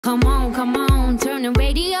Come on, turn the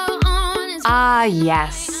radio on. Ah,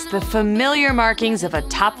 yes, the familiar markings of a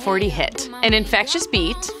top 40 hit. An infectious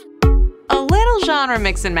beat, a little genre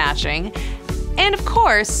mix and matching, and of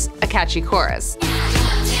course, a catchy chorus.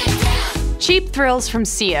 Cheap Thrills from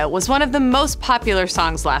Sia was one of the most popular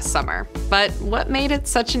songs last summer, but what made it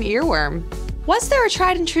such an earworm? Was there a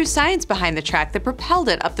tried and true science behind the track that propelled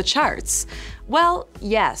it up the charts? Well,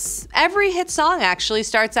 yes. Every hit song actually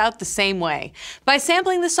starts out the same way, by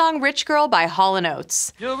sampling the song Rich Girl by Hall &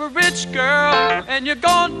 Oates. You're a rich girl, and you're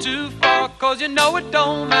gone too far, 'cause you know it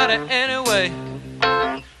don't matter anyway.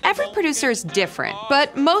 Every producer is different,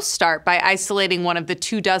 but most start by isolating one of the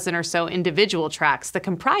 24 or so individual tracks that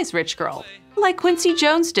comprise Rich Girl, like Quincy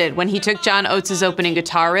Jones did when he took John Oates' opening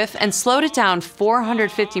guitar riff and slowed it down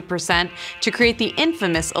 450% to create the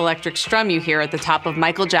infamous electric strum you hear at the top of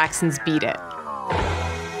Michael Jackson's Beat It.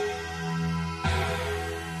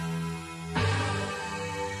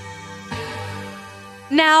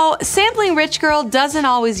 Now, sampling Rich Girl doesn't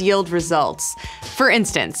always yield results. For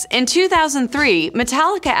instance, in 2003,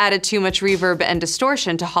 Metallica added too much reverb and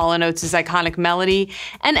distortion to Hall & Oates' iconic melody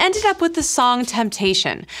and ended up with the song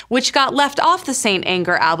Temptation, which got left off the Saint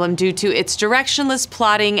Anger album due to its directionless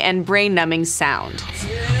plotting and brain-numbing sound.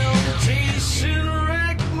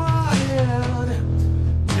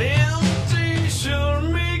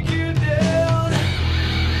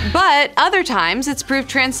 But other times, it's proved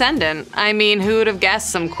transcendent. I mean, who would have guessed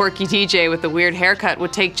some quirky DJ with a weird haircut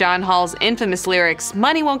would take John Hall's infamous lyrics,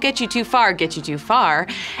 "Money won't get you too far, get you too far,"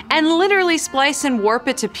 and literally splice and warp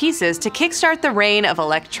it to pieces to kickstart the reign of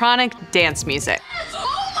electronic dance music.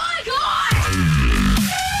 Oh my God!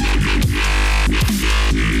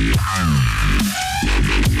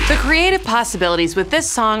 The creative possibilities with this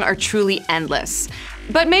song are truly endless.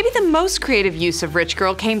 But maybe the most creative use of Rich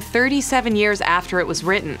Girl came 37 years after it was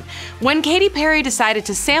written, when Katy Perry decided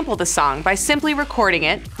to sample the song by simply recording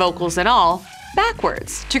it, vocals and all,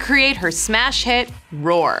 backwards to create her smash hit,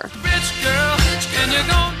 Roar. Rich girl, and you're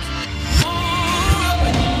gone.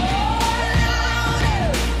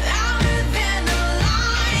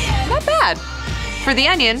 Not bad. For The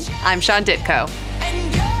Onion, I'm Sean Ditko.